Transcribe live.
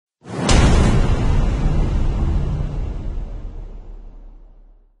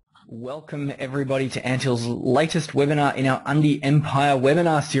Welcome everybody to Antil's latest webinar in our Undy Empire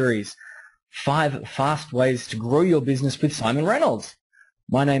webinar series, 5 Fast Ways to Grow Your Business with Simon Reynolds.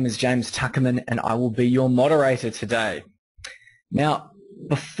 My name is James Tuckerman and I will be your moderator today. Now,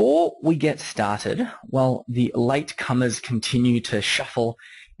 before we get started, while the latecomers continue to shuffle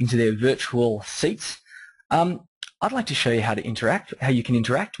into their virtual seats, I'd like to show you how you can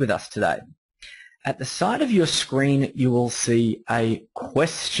interact with us today. At the side of your screen, you will see a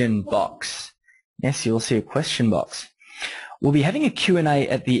question box. Yes, you'll see a question box. We'll be having a Q&A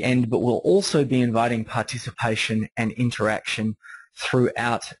at the end, but we'll also be inviting participation and interaction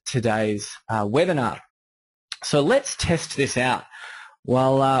throughout today's webinar. So let's test this out.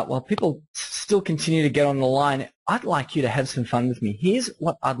 While people still continue to get on the line, I'd like you to have some fun with me. Here's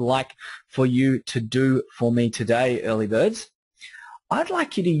what I'd like for you to do for me today, early birds. I'd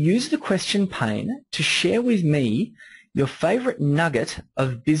like you to use the question pane to share with me your favorite nugget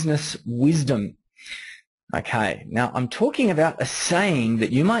of business wisdom. Okay, now I'm talking about a saying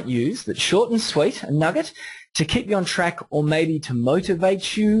that you might use that's short and sweet, a nugget, to keep you on track or maybe to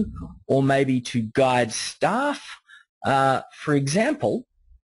motivate you or maybe to guide staff. For example,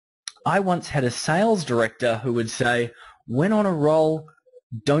 I once had a sales director who would say, when on a roll,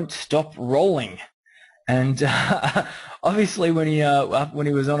 don't stop rolling. And obviously when he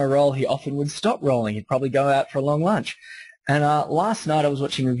was on a roll, he often would stop rolling. He'd probably go out for a long lunch. And last night I was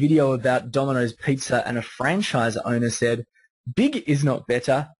watching a video about Domino's Pizza, and a franchise owner said, big is not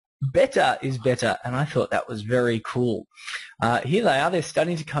better, better is better. And I thought that was very cool. Here they are. They're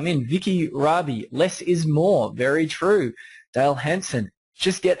starting to come in. Vicky Rabi, less is more. Very true. Dale Hansen,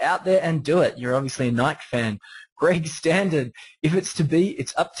 just get out there and do it. You're obviously a Nike fan. Greg Standard, if it's to be,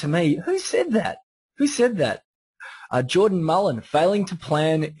 it's up to me. Who said that? Who said that? Jordan Mullen, failing to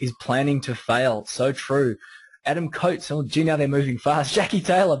plan is planning to fail. So true. Adam Coates, oh gee, now they're moving fast. Jackie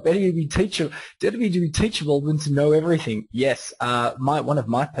Taylor, better to be teachable than to know everything. Yes, one of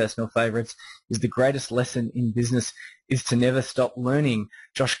my personal favorites is the greatest lesson in business is to never stop learning.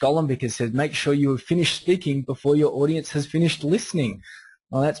 Josh Golombek has said, make sure you have finished speaking before your audience has finished listening.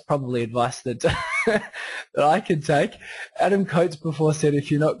 Well, that's probably advice that that I could take. Adam Coates before said, if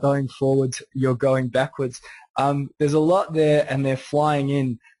you're not going forwards, you're going backwards. There's a lot there, and they're flying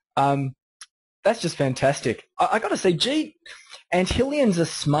in. That's just fantastic. I got to say, gee, Antillians are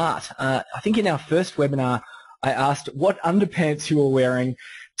smart. I think in our first webinar, I asked what underpants you were wearing.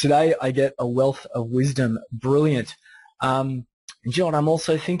 Today, I get a wealth of wisdom. Brilliant. And you know what I'm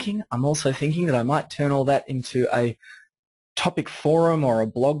also thinking? I'm also thinking that I might turn all that into a topic forum or a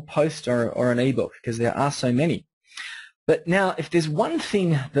blog post or an ebook, because there are so many. But now, if there's one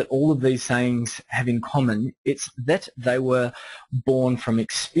thing that all of these sayings have in common, it's that they were born from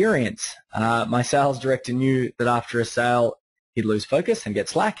experience. My sales director knew that after a sale, he'd lose focus and get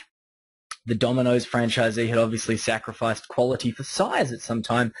slack. The Domino's franchisee had obviously sacrificed quality for size at some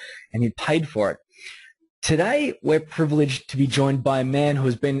time, and he'd paid for it. Today, we're privileged to be joined by a man who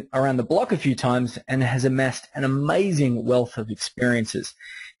has been around the block a few times and has amassed an amazing wealth of experiences.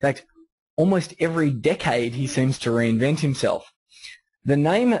 In fact, almost every decade he seems to reinvent himself. The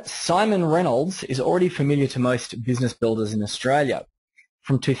name Simon Reynolds is already familiar to most business builders in Australia.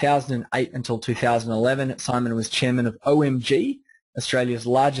 From 2008 until 2011, Simon was chairman of OMG, Australia's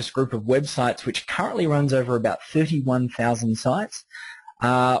largest group of websites, which currently runs over about 31,000 sites.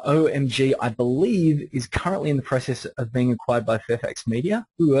 OMG, I believe, is currently in the process of being acquired by Fairfax Media.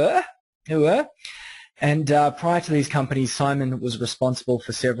 And prior to these companies, Simon was responsible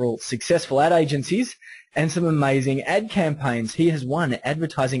for several successful ad agencies and some amazing ad campaigns. He has won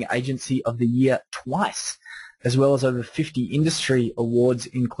Advertising Agency of the Year twice, as well as over 50 industry awards,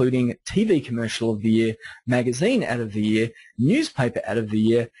 including TV Commercial of the Year, Magazine Ad of the Year, Newspaper Ad of the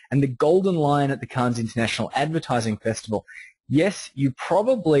Year, and the Golden Lion at the Cannes International Advertising Festival. Yes, you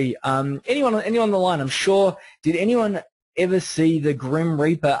probably, anyone on the line, I'm sure, did anyone ever see the Grim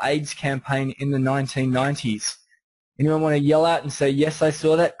Reaper AIDS campaign in the 1990s? Anyone want to yell out and say, yes, I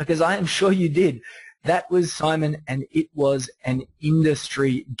saw that? Because I am sure you did. That was Simon, and it was an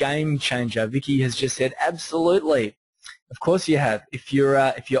industry game changer. Vicky has just said, absolutely. Of course you have. If you're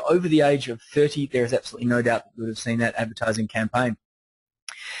over the age of 30, there is absolutely no doubt that you would have seen that advertising campaign.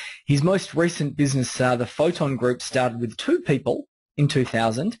 His most recent business, the Photon Group, started with 2 people in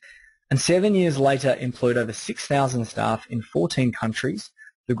 2000, and 7 years later employed over 6,000 staff in 14 countries.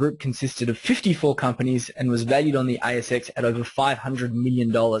 The group consisted of 54 companies and was valued on the ASX at over $500 million.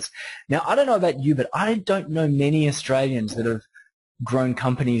 Now, I don't know about you, but I don't know many Australians that have grown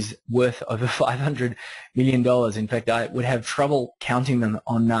companies worth over $500 million. In fact, I would have trouble counting them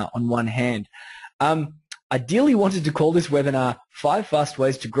on one hand. ideally wanted to call this webinar 5 Fast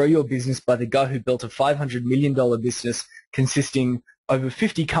Ways to Grow Your Business by the guy who built a $500 million business consisting over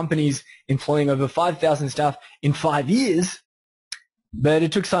 50 companies, employing over 5,000 staff in 5 years. But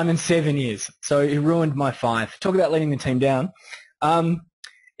it took Simon 7 years, so he ruined my 5. Talk about letting the team down.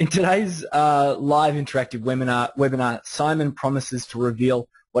 In today's live interactive webinar, Simon promises to reveal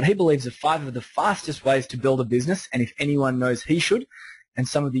what he believes are 5 of the fastest ways to build a business, and if anyone knows, he should, and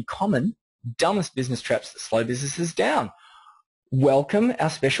some of the common, dumbest business traps that slow businesses down. Welcome our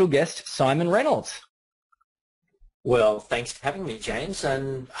special guest, Simon Reynolds. Well, thanks for having me, James,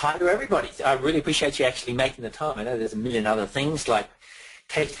 and hi to everybody. I really appreciate you actually making the time. I know there's a million other things like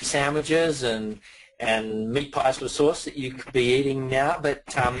tasty sandwiches and meat pies with sauce that you could be eating now, but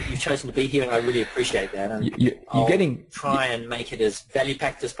you've chosen to be here, and I really appreciate that. And I'll try and make it as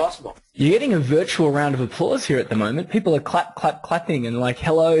value-packed as possible. You're getting a virtual round of applause here at the moment. People are clapping and like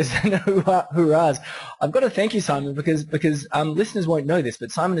hellos and hurrahs. I've got to thank you, Simon, because listeners won't know this,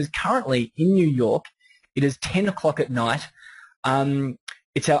 but Simon is currently in New York. It is 10 o'clock at night.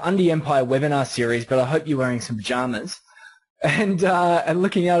 It's our Undie Empire webinar series, but I hope you're wearing some pajamas and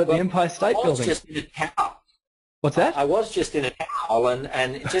looking out at the Empire State Building. I was just in a towel. What's that? I was just in a towel,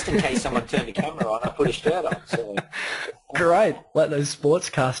 and just in case someone turned the camera on, I put a shirt on. So. Great, like those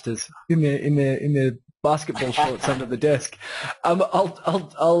sportscasters in their basketball shorts under the desk. I'll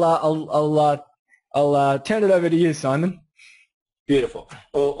turn it over to you, Simon. Beautiful.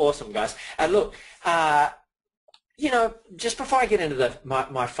 Awesome, guys. And look, just before I get into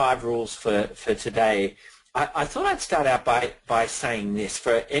my 5 rules for today, I thought I'd start out by saying this.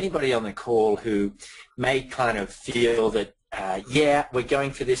 For anybody on the call who may kind of feel that, yeah, we're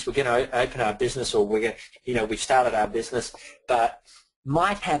going for this, we're going to open our business, or we're going, we've started our business, but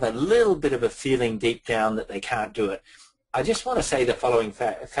might have a little bit of a feeling deep down that they can't do it. I just want to say the following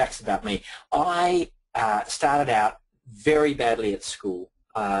facts about me. I started out very badly at school.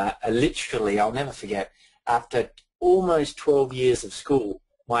 Literally, I'll never forget, after almost 12 years of school,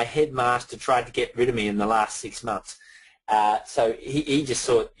 my headmaster tried to get rid of me in the last 6 months. So he just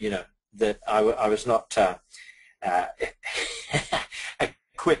thought, that I was not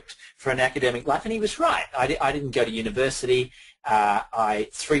equipped for an academic life, and he was right. I didn't go to university.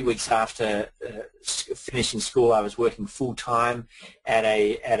 3 weeks after finishing school, I was working full time at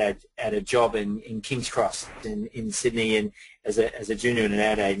a job in King's Cross in Sydney, and as a junior in an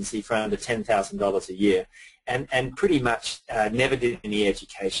ad agency for under $10,000 a year, and pretty much never did any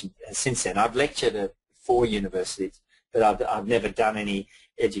education since then. I've lectured at 4 universities, but I've never done any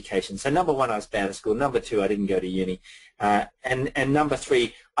education. So number 1, I was bad at school. Number 2, I didn't go to uni, and number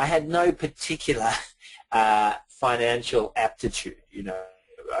 3, I had no particular financial aptitude.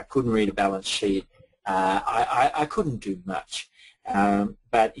 I couldn't read a balance sheet. I couldn't do much.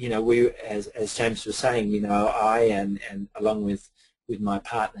 But we, as James was saying, I and along with my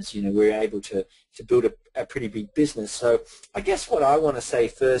partners, we were able to build a pretty big business. So I guess what I want to say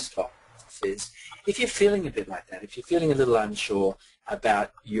first off is, if you're feeling a bit like that, if you're feeling a little unsure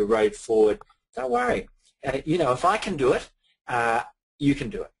about your road forward, don't worry. If I can do it, you can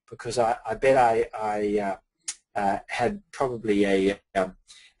do it, because I bet I had probably a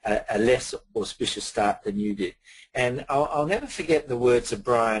less auspicious start than you did. And I'll never forget the words of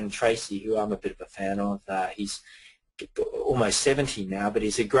Brian Tracy, who I'm a bit of a fan of. He's almost 70 now, but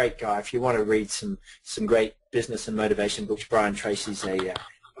he's a great guy. If you want to read some great business and motivation books, Brian Tracy's a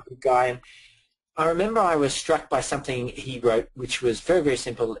good guy. And I remember I was struck by something he wrote, which was very, very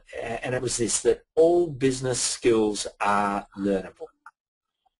simple, and it was this: that all business skills are learnable.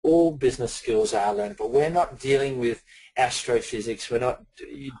 All business skills are learnable. We're not dealing with astrophysics. We're not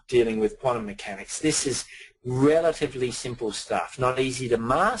dealing with quantum mechanics. This is relatively simple stuff, not easy to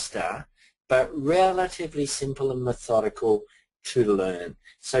master, but relatively simple and methodical to learn.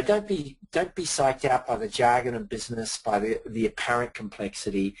 So don't be psyched out by the jargon of business, by the apparent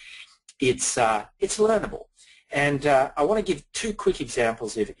complexity. It's learnable. And I want to give 2 quick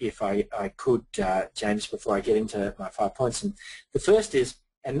examples, if I could, James, before I get into my 5 points. And the first is,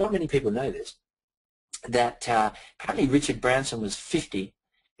 and not many people know this, that apparently Richard Branson was 50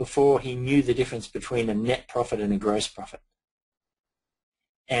 before he knew the difference between a net profit and a gross profit.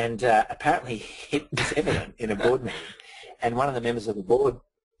 And apparently it was evident in a board meeting, and one of the members of the board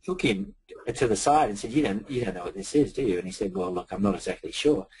took him to the side and said, you don't know what this is, do you? And he said, well, look, I'm not exactly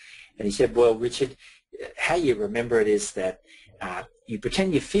sure. And he said, well, Richard, how you remember it is that you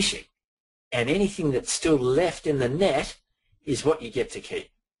pretend you're fishing, and anything that's still left in the net is what you get to keep.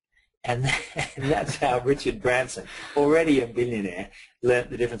 And that's how Richard Branson, already a billionaire, learnt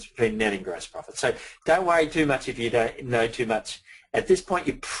the difference between net and gross profit. So don't worry too much if you don't know too much. At this point,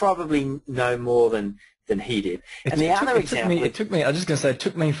 you probably know more than than he did. And the other example... I was just going to say, it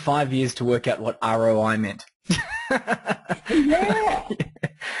took me 5 years to work out what ROI meant. Yeah.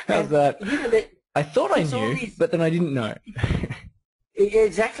 How's that? I thought I knew, but then I didn't know.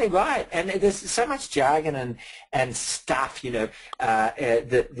 Exactly right, and there's so much jargon and stuff,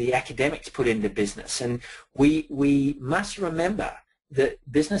 that the academics put into business, and we must remember that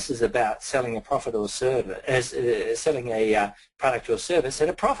business is about selling a profit or service, selling a product or service at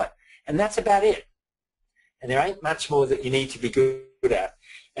a profit, and that's about it. And there ain't much more that you need to be good at.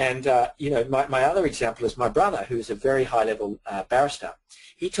 And my other example is my brother, who is a very high-level barrister.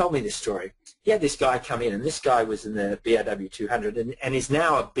 He told me this story. He had this guy come in, and this guy was in the BRW 200 and is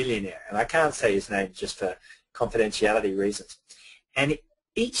now a billionaire. And I can't say his name just for confidentiality reasons. And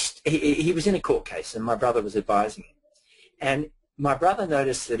he was in a court case, and my brother was advising him. And my brother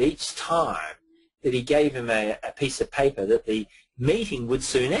noticed that each time that he gave him a piece of paper that the meeting would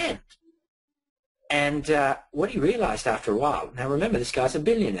soon end. And what he realized after a while, now remember this guy's a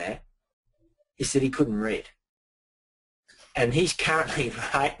billionaire, is that he couldn't read. And he's currently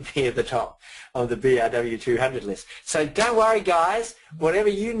right near the top of the BRW 200 list. So don't worry, guys. Whatever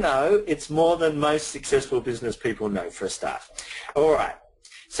you know, it's more than most successful business people know for a start. All right.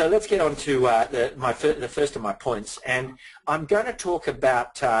 So let's get on to the first of my points. And I'm going to talk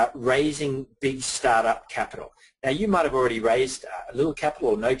about raising big startup capital. Now, you might have already raised a little capital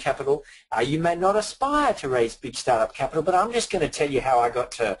or no capital. You may not aspire to raise big startup capital, but I'm just going to tell you how I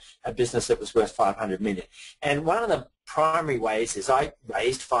got to a business that was worth $500 million. And one of the primary ways is I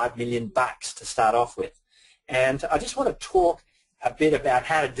raised $5 million to start off with. And I just want to talk a bit about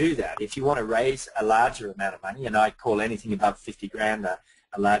how to do that. If you want to raise a larger amount of money, and I call anything above 50 grand a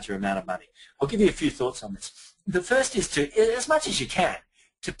larger amount of money, I'll give you a few thoughts on this. The first is to, as much as you can,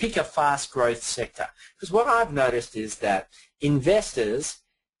 to pick a fast growth sector. Because what I've noticed is that investors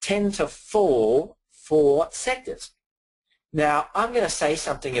tend to fall for sectors. Now, I'm going to say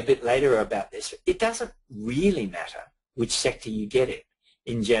something a bit later about this. It doesn't really matter which sector you get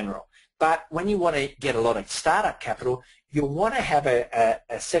in general. But when you want to get a lot of startup capital, you'll want to have a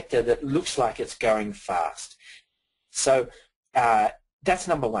sector that looks like it's going fast. So that's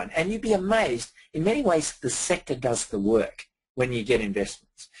number one. And you'd be amazed. In many ways, the sector does the work when you get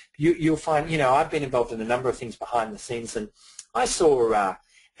investments. You'll find, I've been involved in a number of things behind the scenes, and I saw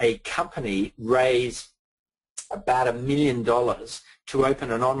a company raise about $1 million to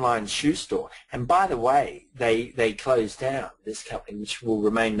open an online shoe store. And by the way, they closed down this company, which will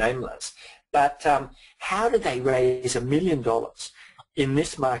remain nameless. But how did they raise $1 million in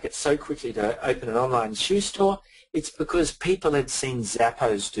this market so quickly to open an online shoe store? It's because people had seen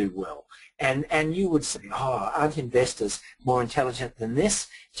Zappos do well. And you would say, oh, aren't investors more intelligent than this,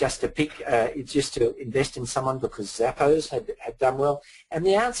 just to invest in someone because Zappos had done well? And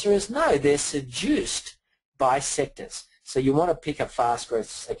the answer is no, they're seduced by sectors. So you want to pick a fast growth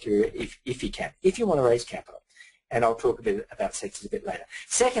sector if you can, if you want to raise capital. And I'll talk a bit about sectors a bit later.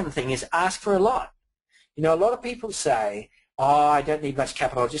 Second thing is ask for a lot. A lot of people say, oh, I don't need much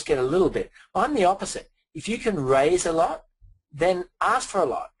capital, I'll just get a little bit. I'm the opposite. If you can raise a lot, then ask for a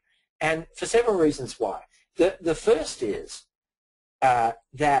lot. And for several reasons why. The first is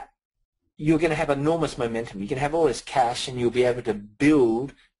that you're going to have enormous momentum. You can have all this cash and you'll be able to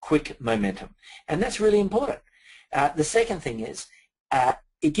build quick momentum. And that's really important. The second thing is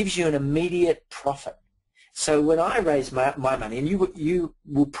it gives you an immediate profit. So when I raise my money, and you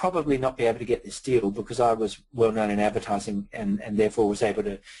will probably not be able to get this deal because I was well known in advertising and therefore was able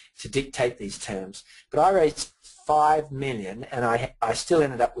to dictate these terms. But I raised $5 million, and I still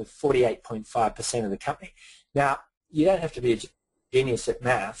ended up with 48.5% of the company. Now, you don't have to be a genius at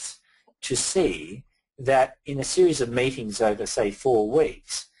maths to see that in a series of meetings over, say, 4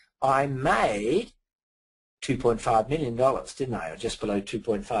 weeks, I made $2.5 million, didn't I, or just below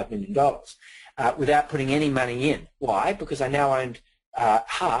 $2.5 million, without putting any money in. Why? Because I now owned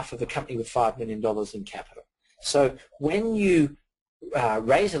half of a company with $5 million in capital. So when you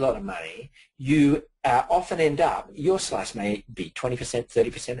raise a lot of money, you often end up, your slice may be 20%,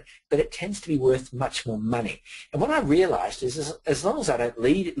 30%, but it tends to be worth much more money. And what I realized is as long as I don't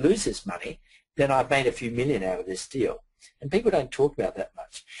lose this money, then I've made a few million out of this deal. And people don't talk about that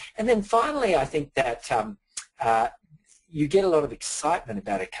much. And then finally, I think that you get a lot of excitement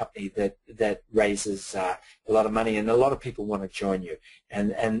about a company that raises a lot of money, and a lot of people want to join you.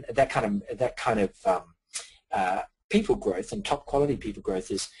 And that kind of people growth and top quality people growth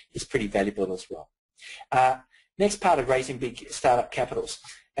is pretty valuable as well. Next part of raising big startup capital.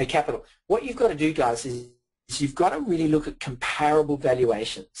 What you've got to do, guys, is you've got to really look at comparable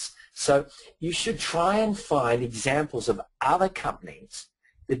valuations. So you should try and find examples of other companies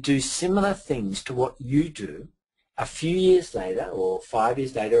that do similar things to what you do a few years later, or 5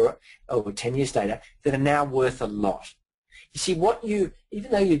 years later, or 10 years later, that are now worth a lot. You see, even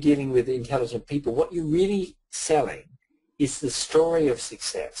though you're dealing with intelligent people, what you're really selling is the story of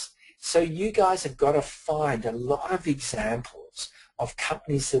success. So you guys have got to find a lot of examples of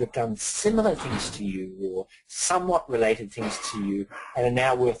companies that have done similar things to you or somewhat related things to you and are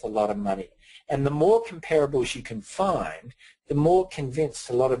now worth a lot of money. And the more comparables you can find, the more convinced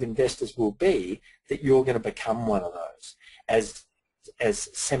a lot of investors will be that you're going to become one of those, as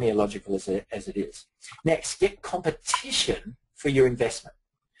semi-illogical as it is. Next, get competition for your investment.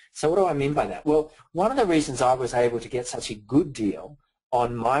 So what do I mean by that? Well, one of the reasons I was able to get such a good deal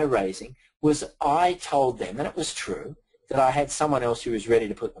on my raising was I told them, and it was true, that I had someone else who was ready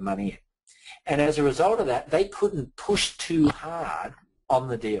to put the money in. And as a result of that, they couldn't push too hard on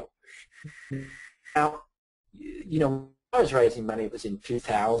the deal. Now, you know, when I was raising money, it was in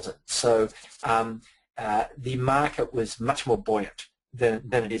 2000. So the market was much more buoyant than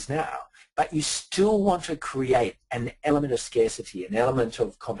it is now. But you still want to create an element of scarcity, an element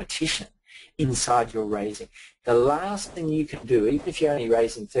of competition inside your raising. The last thing you can do, even if you're only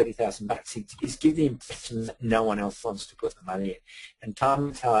raising $30,000, is give the impression that no one else wants to put the money in. And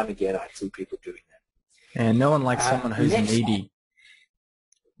time again, I see people doing that. And no one likes someone who's needy.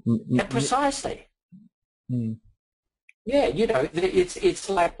 Precisely. Mm. Yeah, you know, it's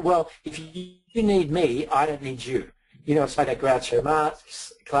like, well, if you need me, I don't need you. You know, it's like that Groucho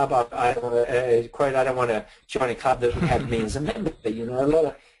Marx club. I don't want to join a club that would have me as a member. You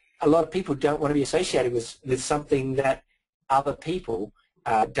know, a lot of people don't want to be associated with something that other people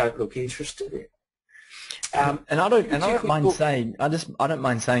don't look interested in. And I don't mind saying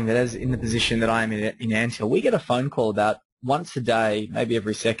that as in the position that I am in Anthill, we get a phone call about once a day, maybe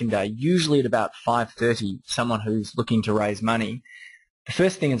every second day, usually at about 5:30, someone who's looking to raise money. The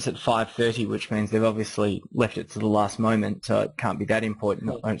first thing is at 5:30, which means they've obviously left it to the last moment, so it can't be that important.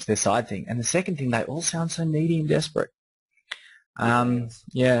 It's their side thing. And the second thing, they all sound so needy and desperate.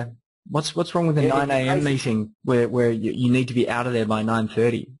 Yeah. What's wrong with the 9 a.m. meeting where you need to be out of there by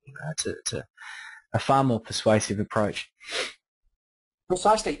 9:30? It's a far more persuasive approach.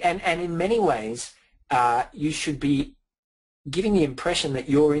 Precisely. And in many ways, you should be giving the impression that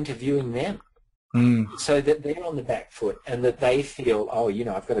you're interviewing them. So that they're on the back foot and that they feel, oh, you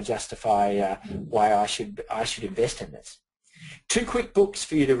know, I've got to justify why I should invest in this. 2 quick books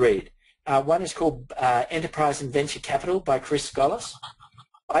for you to read. One is called Enterprise and Venture Capital by Chris Scollis.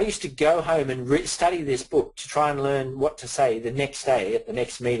 I used to go home and study this book to try and learn what to say the next day at the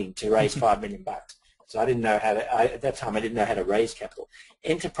next meeting to raise $5 million. So I didn't know how to, at that time I didn't know how to raise capital.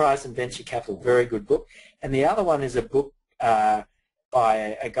 Enterprise and Venture Capital, very good book. And the other one is a book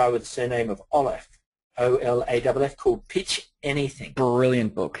by a guy with the surname of Olaf, O-L-A-F-F, called Pitch Anything.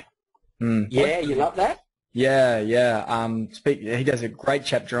 Brilliant book. Yeah, you love that? Yeah. He does a great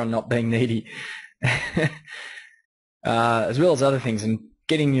chapter on not being needy, as well as other things, and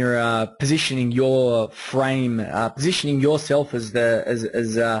getting your positioning your frame, positioning yourself as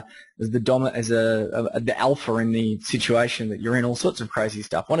the alpha in the situation that you're in. All sorts of crazy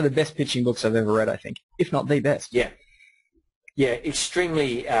stuff. One of the best pitching books I've ever read, I think, if not the best. Yeah,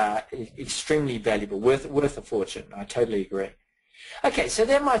 extremely valuable, worth a fortune. I totally agree. Okay, so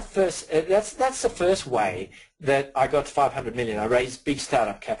then my first, that's the first way that I got to 500 million. I raised big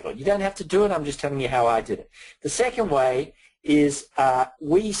startup capital. You don't have to do it. I'm just telling you how I did it. The second way is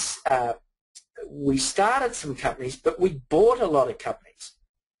we started some companies, but we bought a lot of companies,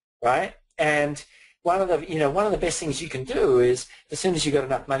 right? And one of the best things you can do is, as soon as you've got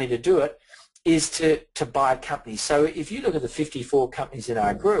enough money to do it, is to buy companies. So if you look at the 54 companies in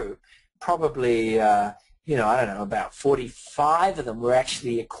our group, probably, I don't know, about 45 of them were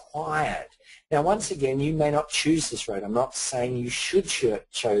actually acquired. Now, once again, you may not choose this road. I'm not saying you should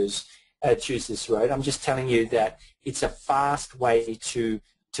choose this road. I'm just telling you that it's a fast way to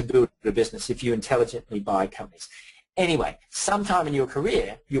build a business if you intelligently buy companies. Anyway, sometime in your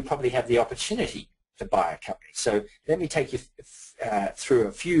career, you'll probably have the opportunity to buy a company. So let me take you through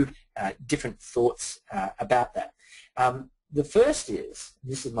a few different thoughts about that. The first is,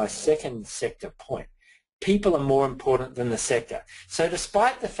 this is my second sector point, people are more important than the sector. So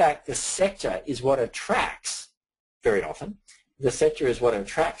despite the fact the sector is what attracts, very often, the sector is what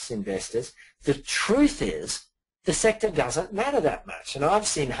attracts investors, the truth is the sector doesn't matter that much. And I've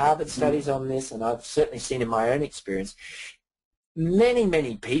seen Harvard studies on this, and I've certainly seen in my own experience,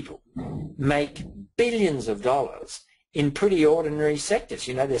 many people make billions of dollars in pretty ordinary sectors.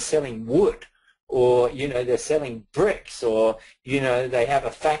 You know, they're selling wood or, you know, they're selling bricks, or, you know, they have a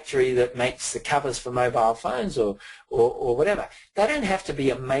factory that makes the covers for mobile phones, or whatever. They don't have to be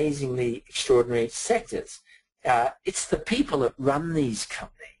amazingly extraordinary sectors. It's the people that run these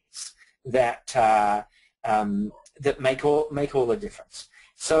companies that that make all the difference.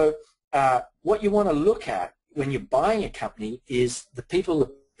 So what you want to look at when you're buying a company is the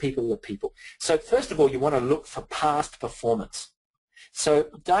people. So first of all, you want to look for past performance. So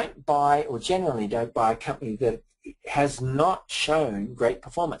don't buy, or generally don't buy, a company that has not shown great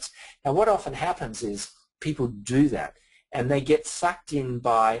performance. Now, what often happens is people do that, and they get sucked in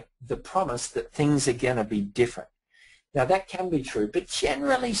by the promise that things are going to be different. Now, that can be true, but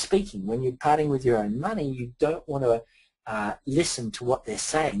generally speaking, when you're parting with your own money, you don't want to listen to what they're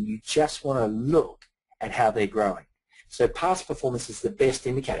saying. You just want to look at how they're growing. So past performance is the best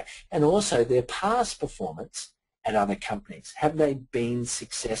indicator. And also their past performance at other companies. Have they been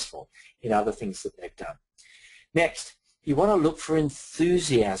successful in other things that they've done? Next, you want to look for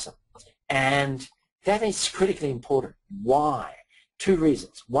enthusiasm. And that is critically important. Why? Two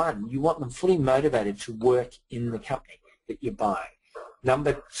reasons. One, you want them fully motivated to work in the company that you're buying.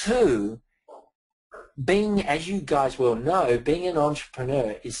 Number two, being, as you guys well know, being an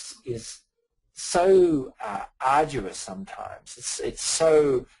entrepreneur is so arduous sometimes. It's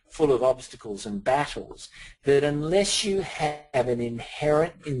so full of obstacles and battles that unless you have an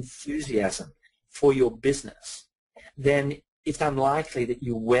inherent enthusiasm for your business, then it's unlikely that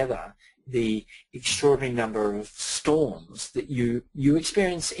you weather the extraordinary number of storms that you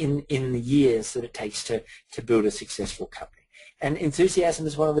experience in the years that it takes to build a successful company. And enthusiasm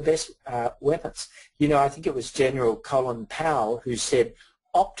is one of the best weapons. You know, I think it was General Colin Powell who said,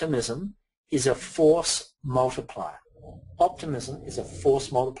 optimism is a force multiplier. Optimism is a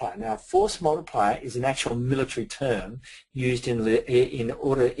force multiplier. Now, a force multiplier is an actual military term used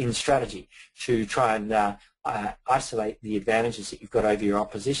in strategy to try and isolate the advantages that you've got over your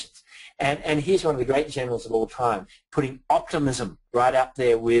oppositions. And here's one of the great generals of all time putting optimism right up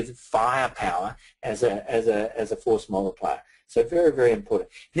there with firepower as a force multiplier. So very, very important.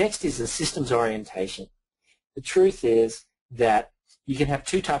 Next is the systems orientation. The truth is that you can have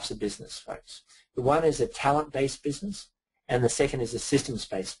two types of business, folks. The one is a talent-based business, and the second is a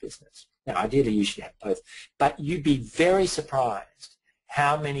systems-based business. Now, ideally, you should have both. But you'd be very surprised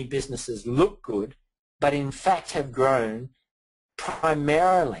how many businesses look good, but in fact have grown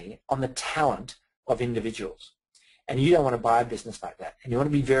primarily on the talent of individuals. And you don't want to buy a business like that. And you want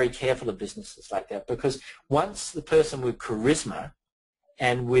to be very careful of businesses like that, because once the person with charisma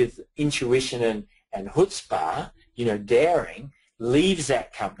and with intuition and chutzpah, you know, daring, leaves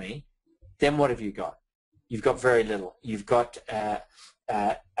that company, then what have you got? You've got very little. You've got a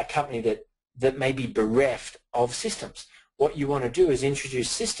company that may be bereft of systems. What you want to do is introduce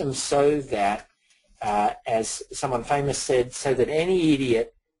systems so that, as someone famous said, so that any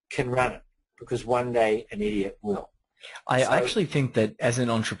idiot can run it, because one day an idiot will. I actually think that as an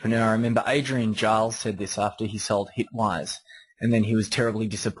entrepreneur, I remember Adrian Giles said this after he sold Hitwise, and then he was terribly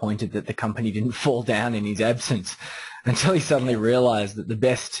disappointed that the company didn't fall down in his absence until he suddenly realized that the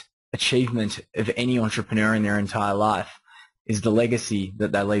best achievement of any entrepreneur in their entire life is the legacy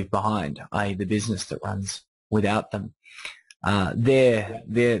that they leave behind, i.e. the business that runs without them. They're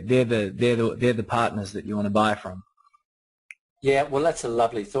the partners that you want to buy from. Yeah, well, that's a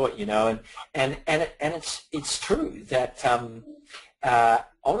lovely thought, you know, and it's true that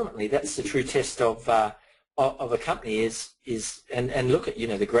ultimately that's the true test of a company is and look at, you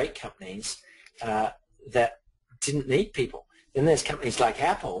know, the great companies that didn't need people. Then there's companies like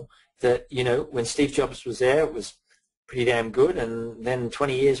Apple that, you know, when Steve Jobs was there, it was pretty damn good, and then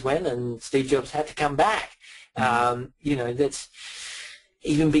 20 years went and Steve Jobs had to come back. You know, that's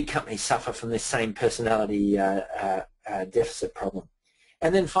even big companies suffer from this same personality deficit problem.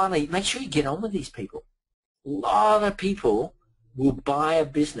 And then finally, make sure you get on with these people. A lot of people will buy a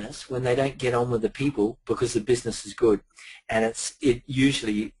business when they don't get on with the people because the business is good, and it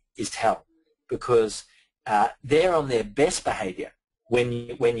usually is hell, because they're on their best behavior when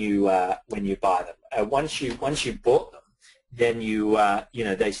you buy them. Once you bought them, then you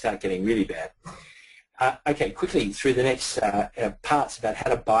know, they start getting really bad. Okay, quickly through the next parts about how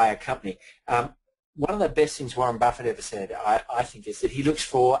to buy a company. One of the best things Warren Buffett ever said, I think, is that he looks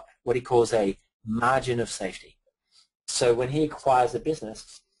for what he calls a margin of safety. So when he acquires a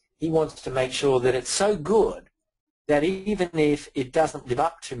business, he wants to make sure that it's so good that even if it doesn't live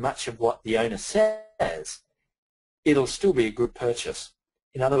up to much of what the owner says, it'll still be a good purchase.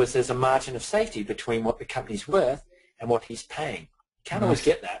 In other words, there's a margin of safety between what the company's worth and what he's paying. You can't always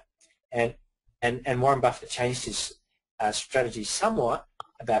get that. And Warren Buffett changed his strategy somewhat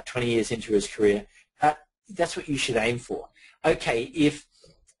about 20 years into his career, that's what you should aim for. Okay, if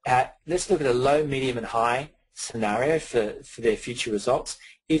let's look at a low, medium, and high scenario for their future results.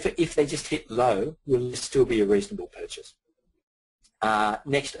 If they just hit low, will it still be a reasonable purchase?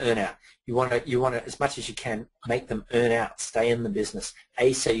 Next, earn out. You want to, as much as you can, make them earn out, stay in the business.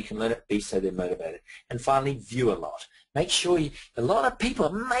 A, so you can learn it. B, so they're motivated. And finally, view a lot. Make sure a lot of people,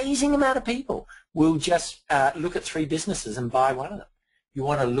 amazing amount of people, will just look at 3 businesses and buy one of them. You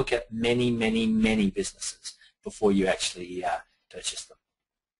want to look at many, many, many businesses before you actually purchase them.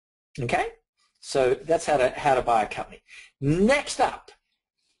 Okay, so that's how to buy a company. Next up,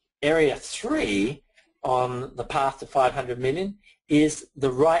 area 3 on the path to 500 million is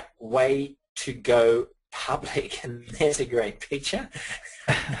the right way to go public, and there's a great picture.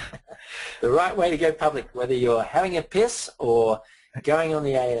 The right way to go public, whether you're having a piss or going on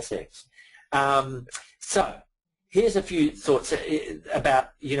the ASX. So here's a few thoughts about,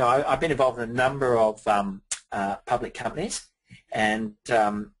 I've been involved in a number of public companies, and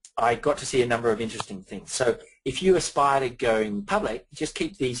I got to see a number of interesting things. So if you aspire to going public, just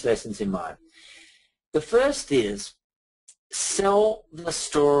keep these lessons in mind. The first is sell the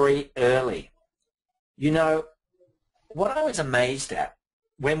story early. What I was amazed at,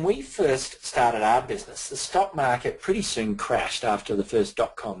 when we first started our business, the stock market pretty soon crashed after the first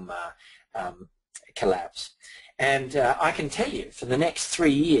dot-com collapse. And I can tell you, for the next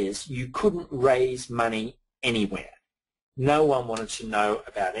 3 years, you couldn't raise money anywhere. No one wanted to know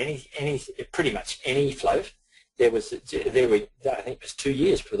about pretty much any float. There were, I think it was 2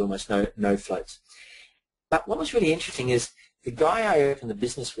 years with almost no floats. But what was really interesting is the guy I opened the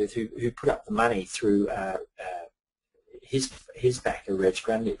business with, who put up the money through his backer, Reg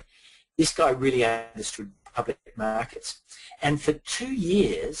Grundy, this guy really understood public markets. And for 2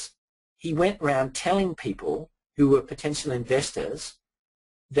 years, he went around telling people who were potential investors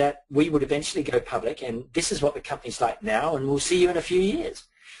that we would eventually go public, and this is what the company's like now, and we'll see you in a few years.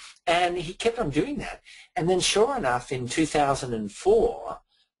 And he kept on doing that. And then sure enough, in 2004,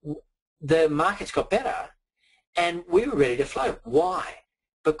 the markets got better, and we were ready to float. Why?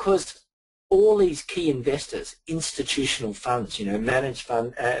 Because all these key investors, institutional funds, managed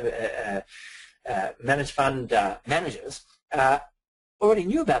fund managers, already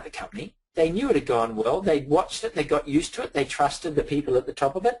knew about the company. They knew it had gone well. They watched it. They got used to it. They trusted the people at the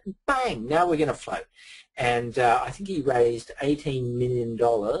top of it. And bang, now we're going to float. And I think he raised $18 million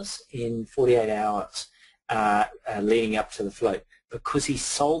in 48 hours leading up to the float, because he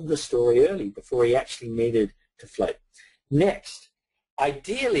sold the story early before he actually needed to float. Next,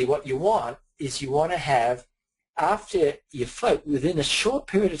 ideally what you want is you want to have, after you float, within a short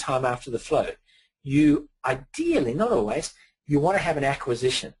period of time after the float, you ideally, not always, you want to have an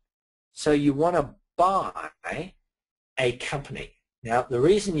acquisition. So you want to buy a company. Now, the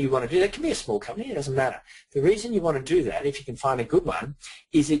reason you want to do that, can be a small company, it doesn't matter. The reason you want to do that, if you can find a good one,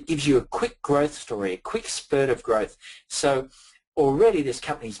 is it gives you a quick growth story, a quick spurt of growth. So already this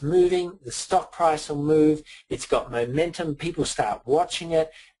company's moving, the stock price will move, it's got momentum, people start watching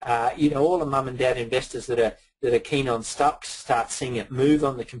it. All the mum and dad investors that are keen on stocks start seeing it move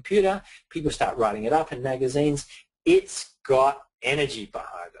on the computer, people start writing it up in magazines. It's got energy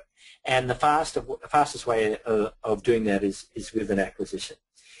behind it. And the fastest way of doing that is with an acquisition.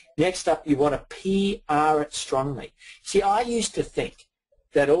 Next up, you want to PR it strongly. See, I used to think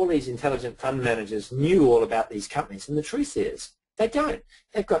that all these intelligent fund managers knew all about these companies, and the truth is they don't.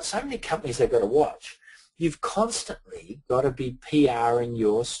 They've got so many companies they've got to watch. You've constantly got to be PRing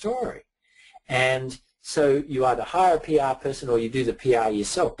your story. And so you either hire a PR person or you do the PR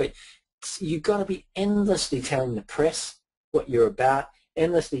yourself, but you've got to be endlessly telling the press what you're about,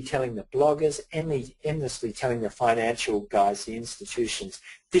 endlessly telling the bloggers, endlessly telling the financial guys, the institutions,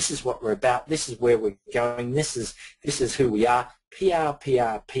 this is what we're about, this is where we're going, this is who we are. PR,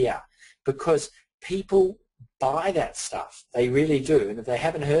 PR, PR. Because people buy that stuff. They really do. And if they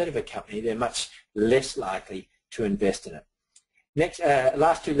haven't heard of a company, they're much less likely to invest in it. Next,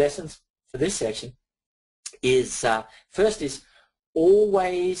 last 2 lessons for this section is, first is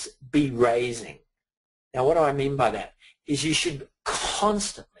always be raising. Now, what do I mean by that? Is you should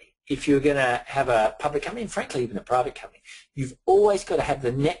constantly, if you're going to have a public company, and frankly even a private company, you've always got to have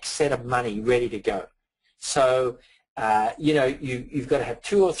the next set of money ready to go. So, you've got to have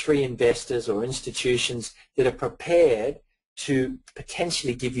 2 or 3 investors or institutions that are prepared to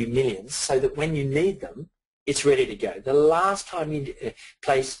potentially give you millions, so that when you need them, it's ready to go. The last time you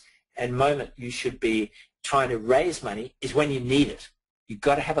place and moment you should be trying to raise money is when you need it. You've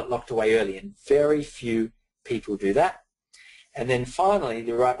got to have it locked away early, and very few people do that. And then finally,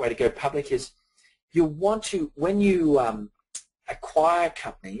 the right way to go public is you want to, when you acquire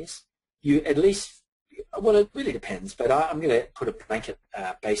companies, you at least, well, it really depends, but I'm going to put a blanket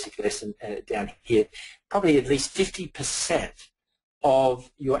basic lesson down here. Probably at least 50%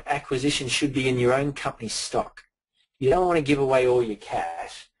 of your acquisition should be in your own company stock. You don't want to give away all your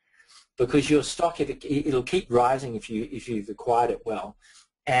cash, because your stock, it'll keep rising if you've acquired it well,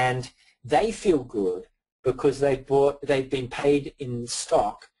 and they feel good because they've been paid in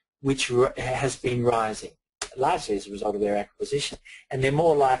stock which has been rising, largely as a result of their acquisition, and they're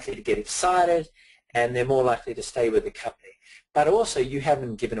more likely to get excited, and they're more likely to stay with the company. But also, you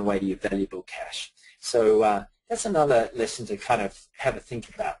haven't given away your valuable cash. So that's another lesson to kind of have a think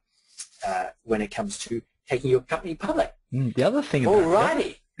about when it comes to taking your company public. The other thing about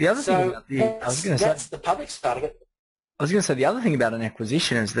Alrighty. the other thing about that's the public side of it. I was going to say the other thing about an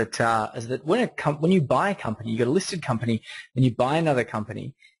acquisition is that when you buy a company, you got a listed company, and you buy another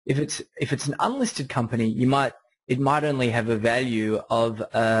company. If it's an unlisted company, it might only have a value of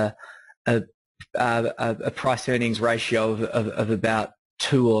a price earnings ratio of about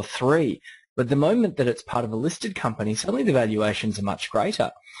 2 or 3. But the moment that it's part of a listed company, suddenly the valuations are much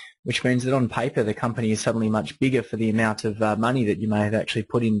greater, which means that on paper the company is suddenly much bigger for the amount of money that you may have actually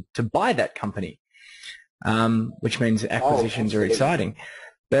put in to buy that company, which means acquisitions are exciting.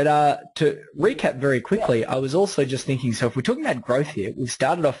 But to recap very quickly, I was also just thinking, so if we're talking about growth here, we've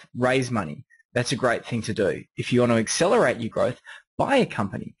started off raise money. That's a great thing to do. If you want to accelerate your growth, buy a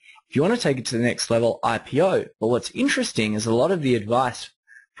company. If you want to take it to the next level, IPO. But what's interesting is a lot of the advice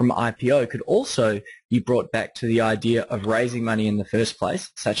from IPO could also be brought back to the idea of raising money in the first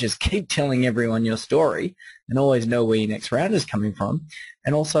place, such as keep telling everyone your story and always know where your next round is coming from,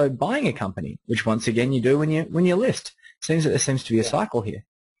 and also buying a company, which once again you do when you list. Seems that there seems to be a cycle here.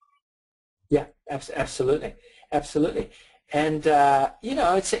 Yeah, absolutely, absolutely. And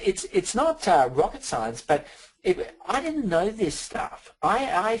it's not rocket science, but I didn't know this stuff.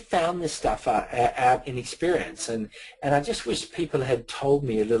 I found this stuff out in experience, and I just wish people had told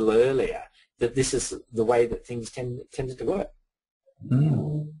me a little earlier that this is the way that things tended to work.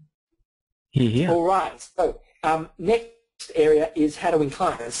 Yeah. All right. So next area is how to win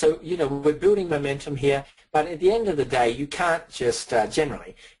clients. So we're building momentum here, but at the end of the day, you can't just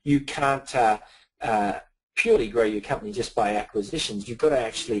generally you can't purely grow your company just by acquisitions. You've got to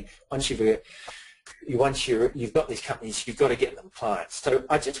actually once you've got these companies, you've got to get them clients. So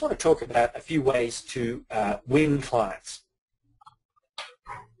I just want to talk about a few ways to win clients.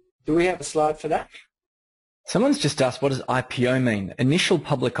 Do we have a slide for that? Someone's just asked, what does IPO mean? Initial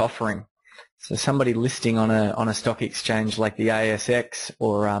public offering. So somebody listing on a stock exchange like the ASX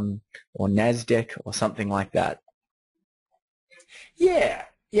or NASDAQ or something like that. Yeah.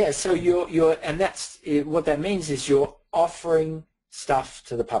 So and that's what that means is you're offering stuff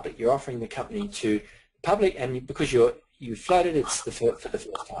to the public. You're offering the company to the public, and because you floated, it's for the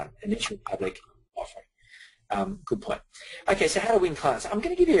first time, initial public offering. Good point. Okay, so how to win clients? I'm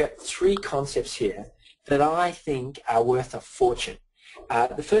going to give you 3 concepts here that I think are worth a fortune.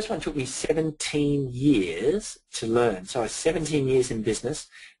 The first one took me 17 years to learn. So I was 17 years in business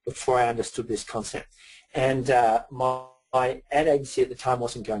before I understood this concept. And my ad agency at the time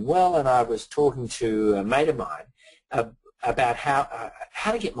wasn't going well, and I was talking to a mate of mine about how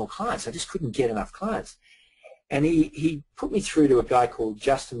to get more clients. I just couldn't get enough clients. And he put me through to a guy called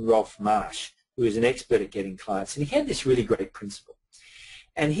Justin Rolf Marsh, who is an expert at getting clients. And he had this really great principle.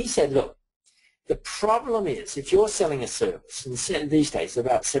 And he said, look, the problem is if you're selling a service, and these days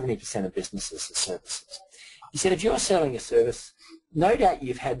about 70% of businesses are services. He said if you're selling a service, no doubt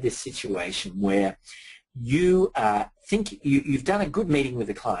you've had this situation where you think you've done a good meeting with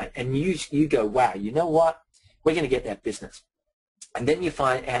the client, and you go, wow, you know what? We're going to get that business. And then you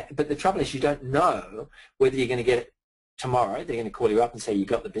find out, but the trouble is you don't know whether you're going to get it tomorrow. They're going to call you up and say you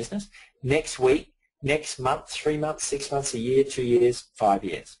got the business. Next week, next month, 3 months, 6 months, a year, 2 years, 5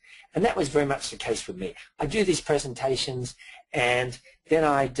 years. And that was very much the case with me. I'd do these presentations, and then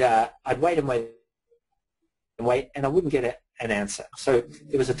I'd wait and wait and wait, and I wouldn't get an answer. So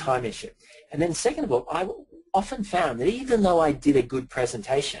there was a time issue. And then second of all, I often found that even though I did a good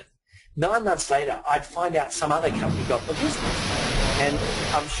presentation, 9 months later, I'd find out some other company got the business. And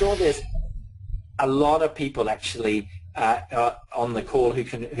I'm sure there's a lot of people actually on the call who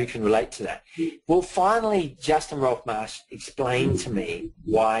can relate to that. Well, finally, Justin Rolf Marsh explained to me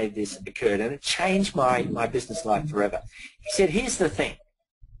why this occurred, and it changed my business life forever. He said, here's the thing.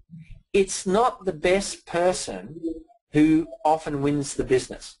 It's not the best person who often wins the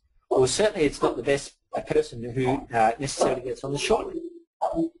business. Or certainly it's not the best person who necessarily gets on the short list.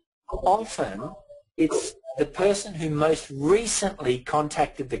 Often it's the person who most recently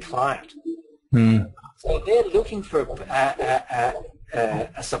contacted the client. So they're looking for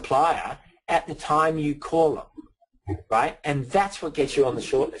a supplier at the time you call them, right? And that's what gets you on the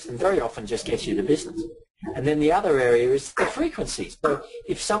shortlist, and very often just gets you the business. And then the other area is the frequency. So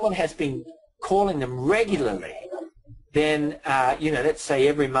if someone has been calling them regularly, then, let's say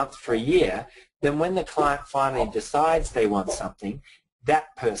every month for a year, then when the client finally decides they want something,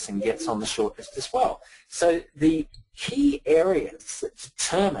 that person gets on the shortlist as well. So the key areas that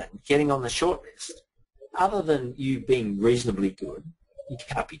determine getting on the shortlist, other than you being reasonably good, you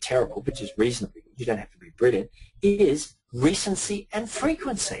can't be terrible, but just reasonably good, you don't have to be brilliant, is recency and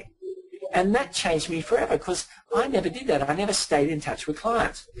frequency. And that changed me forever because I never did that. I never stayed in touch with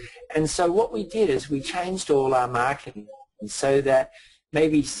clients. And so what we did is we changed all our marketing so that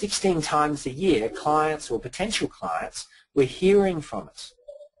maybe 16 times a year, clients or potential clients were hearing from us.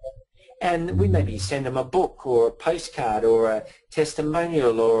 And we maybe send them a book or a postcard or a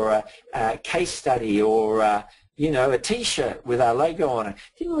testimonial or a case study or a T-shirt with our logo on it.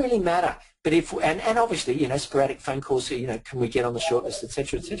 Didn't really matter. But and obviously, sporadic phone calls, can we get on the shortlist, et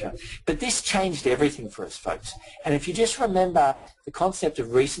cetera, et cetera. But this changed everything for us, folks. And if you just remember the concept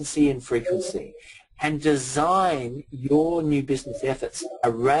of recency and frequency and design your new business efforts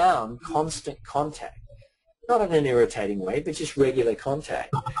around constant contact, not in an irritating way, but just regular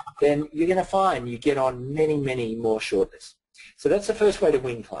contact, then you're going to find you get on many, many more shortlists. So that's the first way to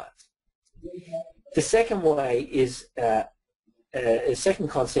win clients. The second way is, the second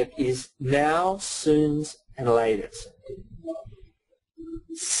concept is now, soons, and laters.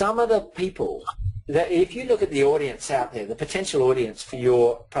 Some of the people, that if you look at the audience out there, the potential audience for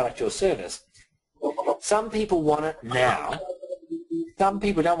your product or service, some people want it now. Some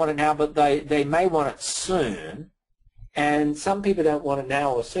people don't want it now, but they may want it soon. And some people don't want it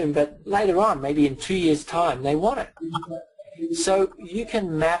now or soon, but later on, maybe in 2 years' time, they want it. So you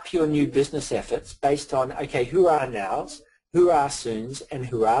can map your new business efforts based on, okay, who are nows, who are soons, and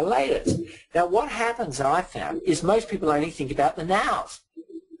who are laters. Now, what happens, I found, is most people only think about the nows.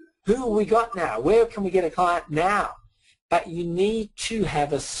 Who have we got now? Where can we get a client now? But you need to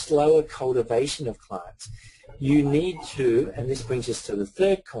have a slower cultivation of clients. You need to, and this brings us to the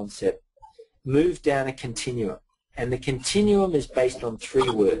third concept, move down a continuum. And the continuum is based on 3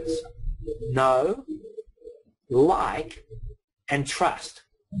 words: know, like, and trust.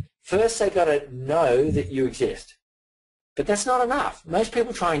 First, they've got to know that you exist. But that's not enough. Most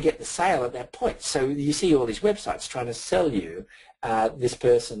people try and get the sale at that point. So you see all these websites trying to sell you this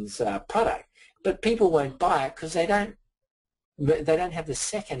person's product. But people won't buy it because they don't have the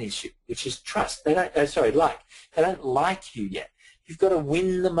second issue, which is trust. They don't, like. They don't like you yet. You've got to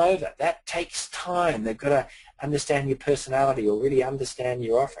win them over. That takes time. They've got to understand your personality or really understand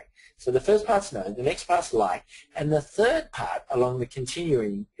your offering. So the first part's know, the next part's like, and the third part along the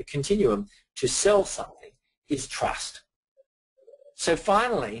continuum to sell something is trust. So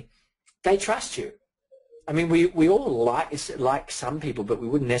finally, they trust you. I mean, we all like some people, but we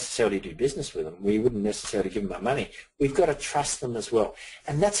wouldn't necessarily do business with them. We wouldn't necessarily give them our money. We've got to trust them as well.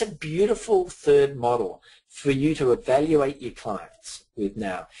 And that's a beautiful third model for you to evaluate your clients with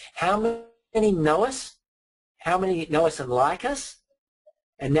now. How many know us? How many know us and like us?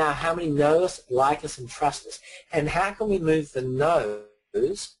 And now how many know us, like us, and trust us? And how can we move the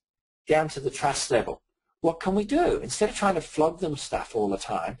knows down to the trust level? What can we do? Instead of trying to flog them stuff all the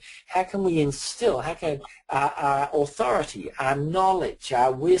time, how can we instill, how can our authority, our knowledge,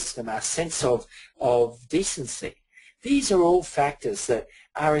 our wisdom, our sense of decency? These are all factors that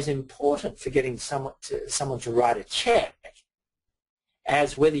are as important for getting someone to write a check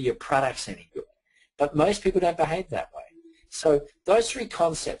as whether your product's any good. But most people don't behave that way. So those 3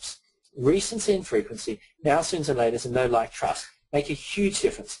 concepts, recency and frequency, now, soons, and laters, and know, like, trust, make a huge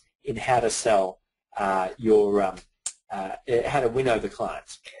difference in how to sell how to win over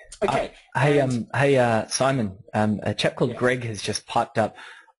clients. Okay. Hey, Simon, a chap called Greg has just piped up.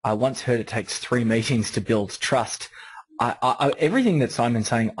 I once heard it takes 3 meetings to build trust. Everything that Simon's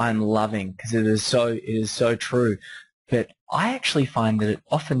saying, I'm loving because it is so true. But I actually find that it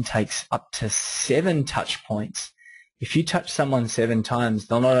often takes up to 7 touch points. If you touch someone 7 times,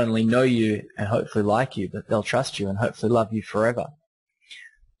 they'll not only know you and hopefully like you, but they'll trust you and hopefully love you forever.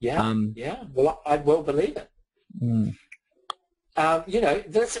 Yeah, yeah. Well, I'd well believe it. Mm.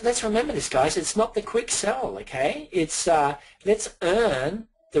 Let's remember this, guys. It's not the quick sell, okay? It's let's earn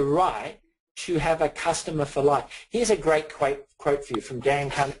the right to have a customer for life. Here's a great quote for you from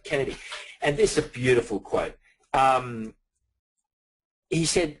Dan Kennedy, and this is a beautiful quote. He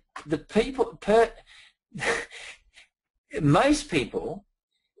said, most people,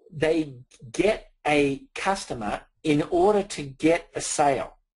 they get a customer in order to get a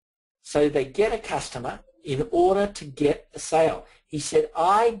sale. So they get a customer in order to get a sale. He said,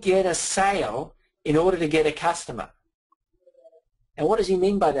 I get a sale in order to get a customer. And what does he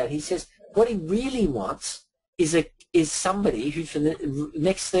mean by that? He says what he really wants is somebody who for the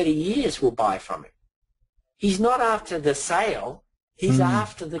next 30 years will buy from him. He's not after the sale, he's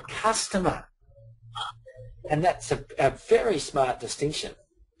after the customer. And that's a very smart distinction.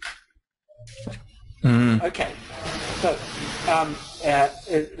 Okay, so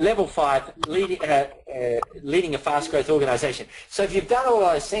level 5, leading a fast growth organization. So if you've done all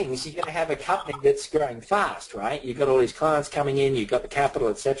those things, you're going to have a company that's growing fast, right? You've got all these clients coming in, you've got the capital,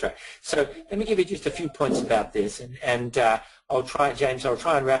 etc. So let me give you just a few points about this, and I'll try, James, I'll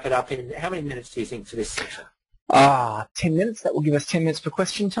try and wrap it up in, how many minutes do you think for this section? 10 minutes. That will give us 10 minutes for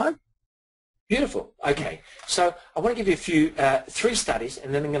question time. Beautiful. Okay. So I want to give you a few, 3 studies,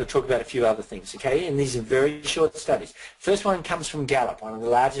 and then I'm going to talk about a few other things, okay? And these are very short studies. First one comes from Gallup, one of the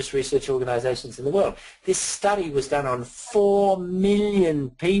largest research organizations in the world. This study was done on 4 million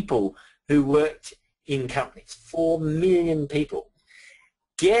people who worked in companies. 4 million people.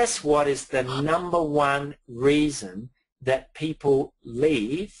 Guess what is the #1 reason that people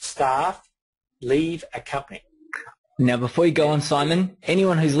leave, staff leave a company? Now, before you go on, Simon,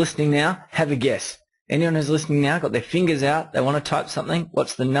 anyone who's listening now, have a guess. Anyone who's listening now, got their fingers out, they want to type something.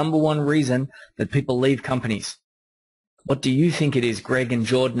 What's the #1 reason that people leave companies? What do you think it is, Greg and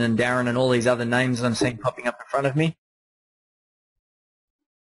Jordan and Darren and all these other names I'm seeing popping up in front of me?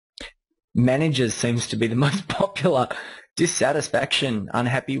 Managers seems to be the most popular. Dissatisfaction,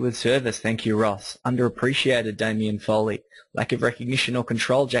 unhappy with service, thank you, Ross. Underappreciated, Damien Foley. Lack of recognition or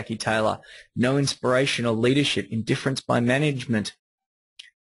control, Jackie Taylor. No inspiration or leadership, indifference by management.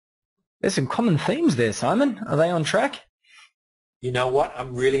 There's some common themes there, Simon. Are they on track? You know what?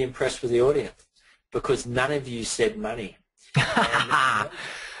 I'm really impressed with the audience because none of you said money.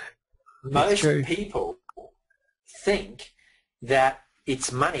 Most people think that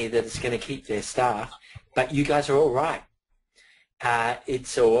it's money that is going to keep their staff, but you guys are all right.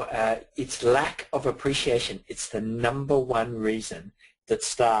 It's lack of appreciation. It's the #1 reason that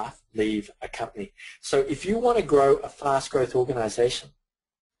staff leave a company. So if you want to grow a fast growth organization,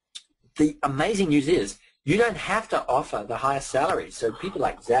 the amazing news is you don't have to offer the highest salaries. So people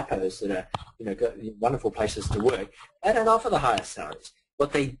like Zappos that are, got wonderful places to work, they don't offer the highest salaries.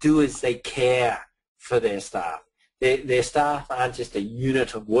 What they do is they care for their staff. Their staff aren't just a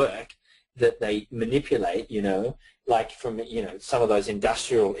unit of work that they manipulate, like from, some of those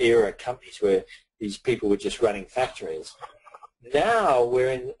industrial era companies where these people were just running factories. Now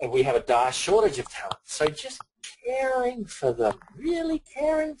we have a dire shortage of talent. So just caring for them, really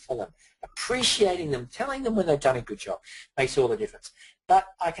caring for them, appreciating them, telling them when they've done a good job makes all the difference. But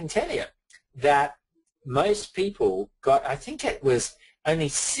I can tell you that most people I think it was only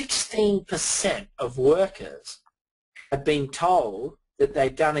 16% of workers have been told that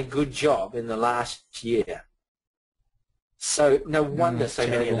they've done a good job in the last year. So no wonder so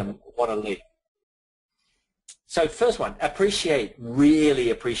many of them want to leave. So first one,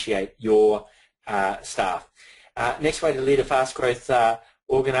 really appreciate your staff. Next way to lead a fast growth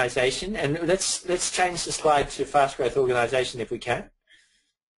organization, and let's change the slide to fast growth organization if we can.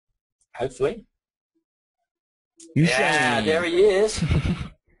 Hopefully. There he is.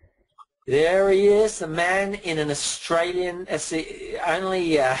 There he is, the man in an Australian. It's the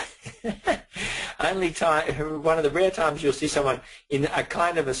only time, one of the rare times you'll see someone in a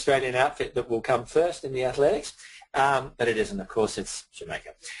kind of Australian outfit that will come first in the athletics, but it isn't. Of course, it's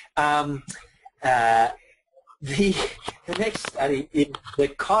Jamaica. The next study is the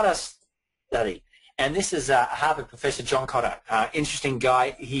Kotter study, and this is Harvard professor John Kotter. Interesting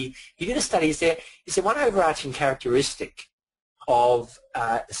guy. He did a study. He said one overarching characteristic of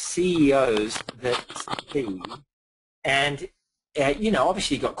CEOs that succeed, and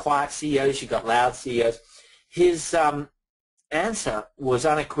obviously you've got quiet CEOs, you've got loud CEOs. His answer was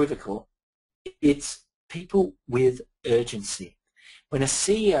unequivocal. It's people with urgency. When a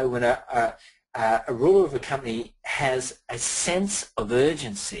CEO, when a ruler of a company has a sense of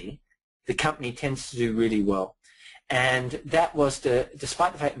urgency, the company tends to do really well. And that was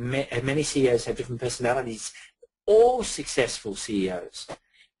despite the fact many CEOs have different personalities, all successful CEOs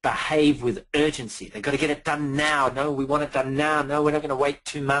behave with urgency. They've got to get it done now. No, we want it done now. No, we're not going to wait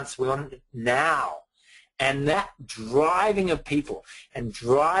 2 months. We want it now. And that driving of people and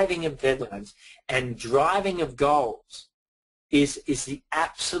driving of deadlines and driving of goals is the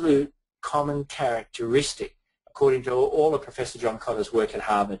absolute common characteristic, according to all of Professor John Kotter's work at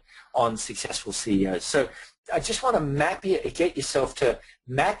Harvard on successful CEOs. So I just want to get yourself to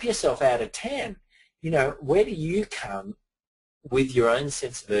map yourself out of 10. Where do you come with your own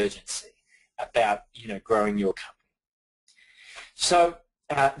sense of urgency about, growing your company. So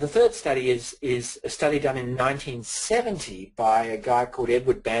the third study is a study done in 1970 by a guy called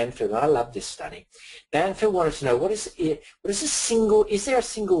Edward Banfield, and I love this study. Banfield wanted to know is there a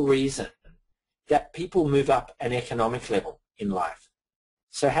single reason that people move up an economic level in life?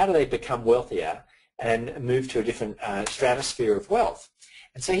 So how do they become wealthier and move to a different stratosphere of wealth?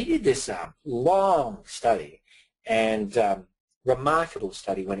 And so he did this long study and remarkable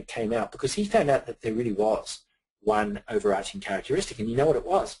study when it came out, because he found out that there really was one overarching characteristic, and you know what it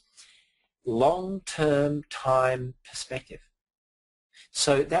was? Long-term time perspective.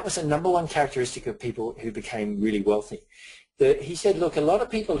 So that was the number one characteristic of people who became really wealthy. He said, look, a lot of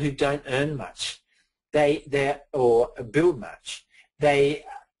people who don't earn much, or build much, they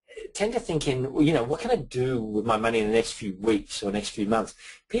tend to think in, what can I do with my money in the next few weeks or next few months?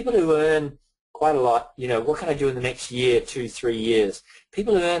 People who earn quite a lot, what can I do in the next year, 2, 3 years?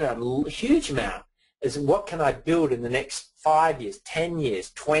 People who earn a huge amount is what can I build in the next 5 years, 10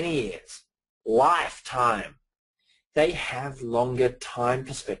 years, 20 years, lifetime. They have longer time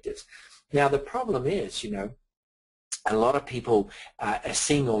perspectives. Now, the problem is, a lot of people are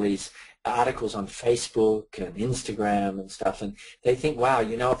seeing all these articles on Facebook and Instagram and stuff, and they think, wow,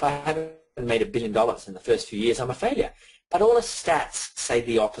 if I haven't made $1 billion in the first few years, I'm a failure. But all the stats say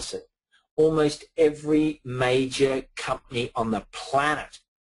the opposite. Almost every major company on the planet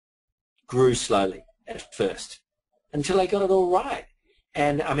grew slowly at first until they got it all right.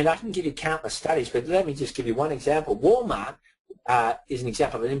 And I mean, I can give you countless studies, but let me just give you one example. Walmart is an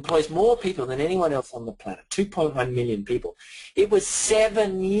example. It employs more people than anyone else on the planet, 2.1 million people. It was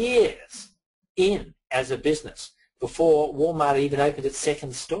 7 years in as a business before Walmart even opened its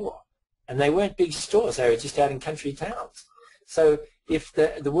second store. And they weren't big stores. They were just out in country towns. So if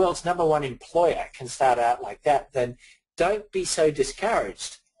the world's #1 employer can start out like that, then don't be so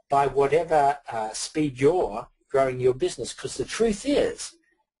discouraged by whatever speed you're growing your business, because the truth is,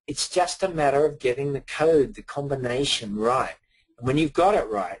 it's just a matter of getting the code, the combination right. And when you've got it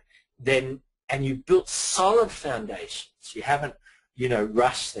right, then, and you've built solid foundations, you haven't,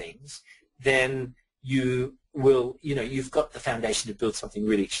 rushed things, then you will, you've got the foundation to build something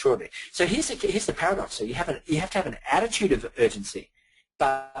really extraordinary. So here's the paradox. So you have to have an attitude of urgency,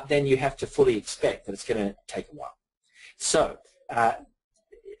 but then you have to fully expect that it's going to take a while. So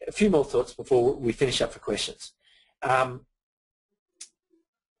a few more thoughts before we finish up for questions.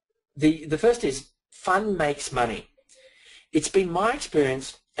 The first is fun makes money. It's been my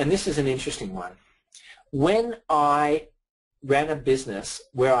experience, and this is an interesting one, when I ran a business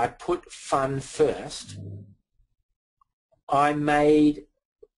where I put fun first, I made,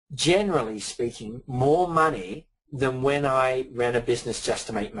 generally speaking, more money than when I ran a business just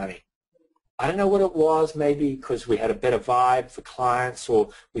to make money. I don't know what it was, maybe because we had a better vibe for clients, or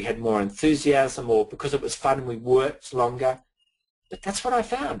we had more enthusiasm, or because it was fun and we worked longer. But that's what I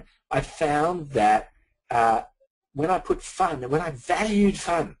found. I found that when I put fun, when I valued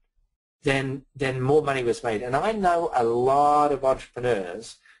fun, then more money was made. And I know a lot of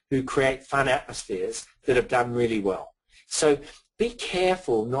entrepreneurs who create fun atmospheres that have done really well. So be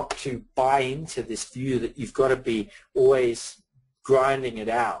careful not to buy into this view that you've got to be always grinding it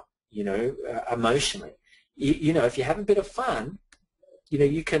out, emotionally. If you have a bit of fun,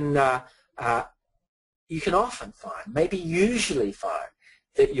 you can often find, maybe usually find,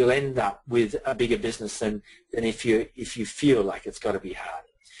 that you'll end up with a bigger business than if you feel like it's got to be hard.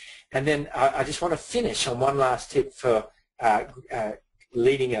 And then I just want to finish on one last tip for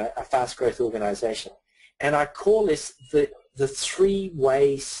leading a fast growth organization, and I call this the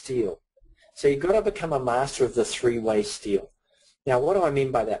three-way steal. So you've got to become a master of the three-way steal. Now, what do I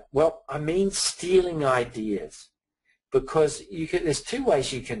mean by that? Well, I mean stealing ideas, because there's two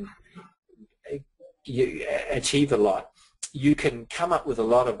ways you can achieve a lot. You can come up with a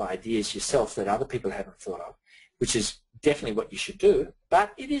lot of ideas yourself that other people haven't thought of, which is definitely what you should do,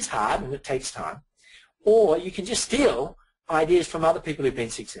 but it is hard and it takes time. Or you can just steal ideas from other people who've been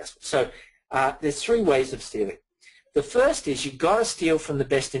successful. So there's three ways of stealing. The first is you've got to steal from the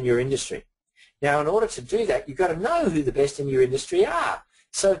best in your industry. Now, in order to do that, you've got to know who the best in your industry are.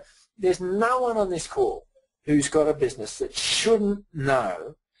 So there's no one on this call who's got a business that shouldn't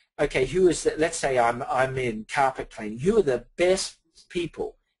know, okay, let's say I'm in carpet cleaning. Who are the best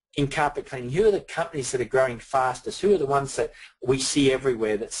people in carpet cleaning? Who are the companies that are growing fastest? Who are the ones that we see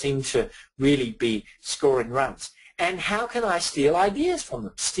everywhere that seem to really be scoring runs? And how can I steal ideas from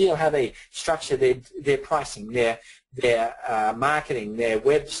them? Steal how they structure their pricing, their marketing, their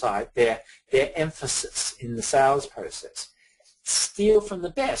website, their emphasis in the sales process. steal from the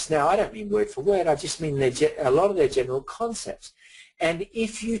best. Now, I don't mean word for word. I just mean a lot of their general concepts. And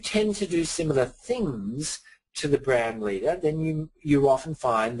if you tend to do similar things to the brand leader, then you often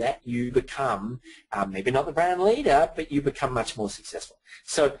find that you become, maybe not the brand leader, but you become much more successful.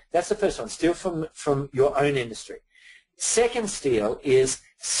 So that's the first one, steal from your own industry. Second steal is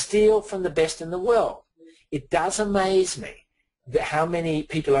steal from the best in the world. It does amaze me that how many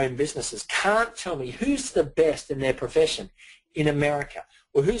people own businesses can't tell me who's the best in their profession in America,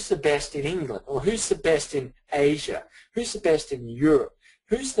 or who's the best in England, or who's the best in Asia, who's the best in Europe,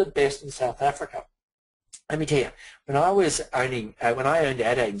 who's the best in South Africa. Let me tell you, when I owned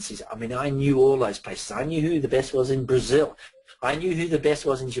ad agencies, I mean, I knew all those places. I knew who the best was in Brazil. I knew who the best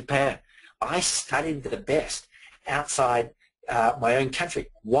was in Japan. I studied the best outside my own country.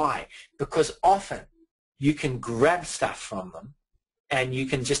 Why? Because often you can grab stuff from them and you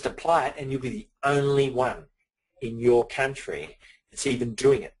can just apply it, and you'll be the only one in your country that's even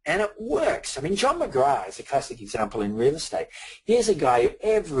doing it. And it works. I mean, John McGrath is a classic example in real estate. Here's a guy who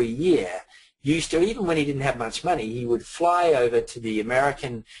every year used to, even when he didn't have much money, he would fly over to the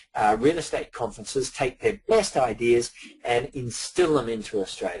American real estate conferences, take their best ideas and instill them into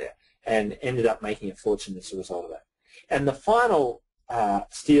Australia, and ended up making a fortune as a result of that. And the final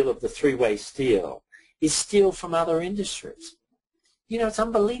steal of the three-way steal is steal from other industries. You know, it's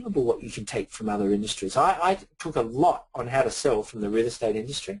unbelievable what you can take from other industries. I took a lot on how to sell from the real estate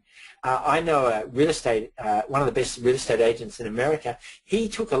industry. I know one of the best real estate agents in America. He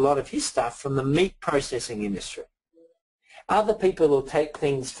took a lot of his stuff from the meat processing industry. Other people will take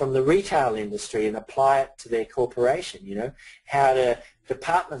things from the retail industry and apply it to their corporation, you know, how do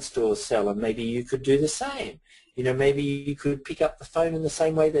department stores sell, and maybe you could do the same. You know, maybe you could pick up the phone in the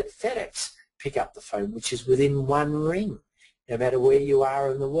same way that FedEx pick up the phone, which is within one ring, no matter where you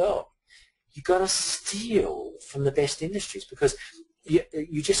are in the world. You've got to steal from the best industries, because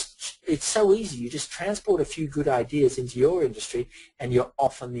it's so easy. You just transport a few good ideas into your industry and you're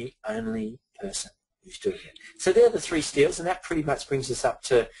often the only person who's doing it. So they're the three steals, and that pretty much brings us up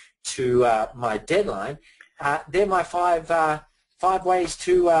to my deadline. They're my five ways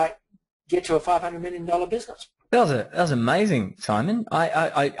to get to a $500 million business. That was amazing, Simon.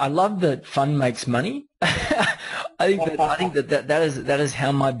 I love that fun makes money. I think that is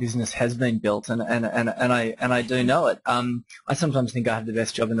how my business has been built, and I do know it. I sometimes think I have the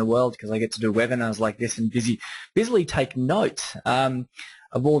best job in the world because I get to do webinars like this and busily take notes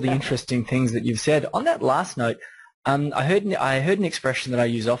of all the interesting things that you've said. On that last note, I heard an expression that I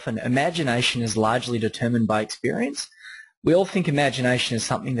use often: imagination is largely determined by experience. We all think imagination is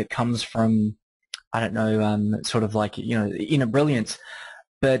something that comes from, I don't know, sort of like, you know, inner brilliance.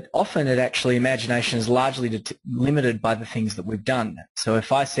 But often imagination is largely limited by the things that we've done. So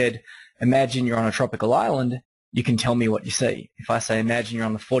if I said, imagine you're on a tropical island, you can tell me what you see. If I say, imagine you're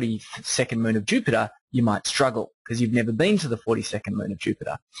on the 42nd moon of Jupiter, you might struggle because you've never been to the 42nd moon of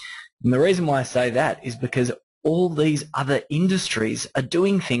Jupiter. And the reason why I say that is because all these other industries are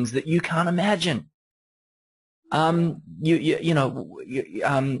doing things that you can't imagine. Imagine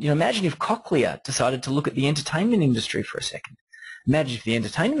if Cochlear decided to look at the entertainment industry for a second. Imagine if the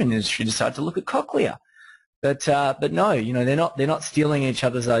entertainment industry decided to look at Cochlear. But no, you know, they're not stealing each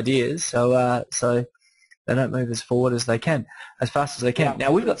other's ideas, so they don't move as forward as fast as they can.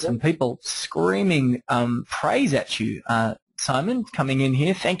 Now we've got some people screaming praise at you, Simon, coming in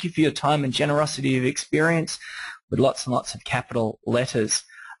here. Thank you for your time and generosity of experience, with lots and lots of capital letters.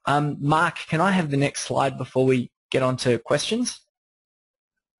 Mark, can I have the next slide before we get on to questions?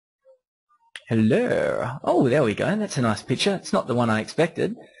 Hello. Oh, there we go. That's a nice picture. It's not the one I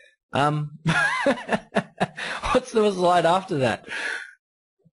expected. What's the slide after that?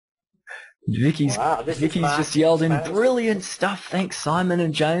 Vicky's just yelled in, brilliant stuff. Thanks, Simon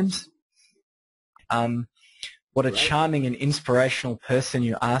and James. What a charming and inspirational person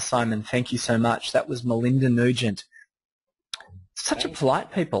you are, Simon. Thank you so much. That was Melinda Nugent. Such a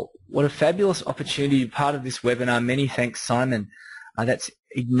polite people. What a fabulous opportunity, part of this webinar. Many thanks, Simon. That's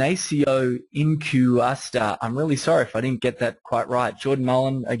Ignacio Incuasta. I'm really sorry if I didn't get that quite right. Jordan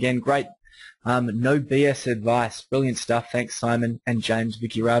Mullen, again, great. No BS advice. Brilliant stuff. Thanks, Simon and James,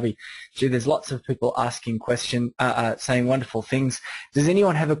 Vicky Rabi. Gee, there's lots of people asking questions, saying wonderful things. Does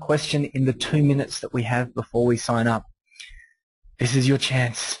anyone have a question in the 2 minutes that we have before we sign up? This is your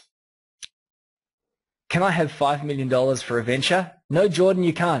chance. Can I have $5 million for a venture? No, Jordan,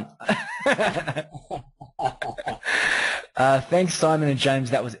 you can't. Thanks, Simon and James.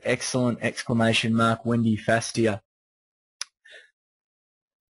 That was excellent! Exclamation mark. Wendy Fastia.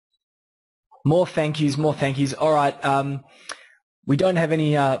 More thank yous, more thank yous. All right. We don't have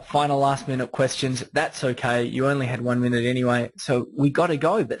any final last-minute questions. That's okay. You only had 1 minute anyway, so we got to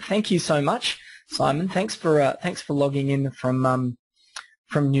go. But thank you so much, Simon. Thanks for logging in from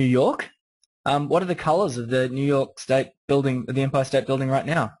New York. What are the colours of the New York State building, the Empire State Building, right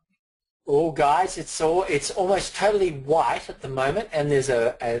now? Oh, guys, it's almost totally white at the moment, and there's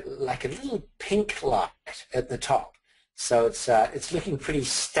like a little pink light at the top. So it's looking pretty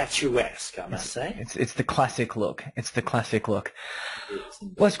statuesque, I must say. It's the classic look. It's the classic look.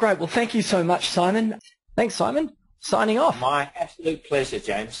 Well, that's great. Well, thank you so much, Simon. Thanks, Simon. Signing off. My absolute pleasure,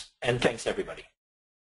 James, and thanks everybody.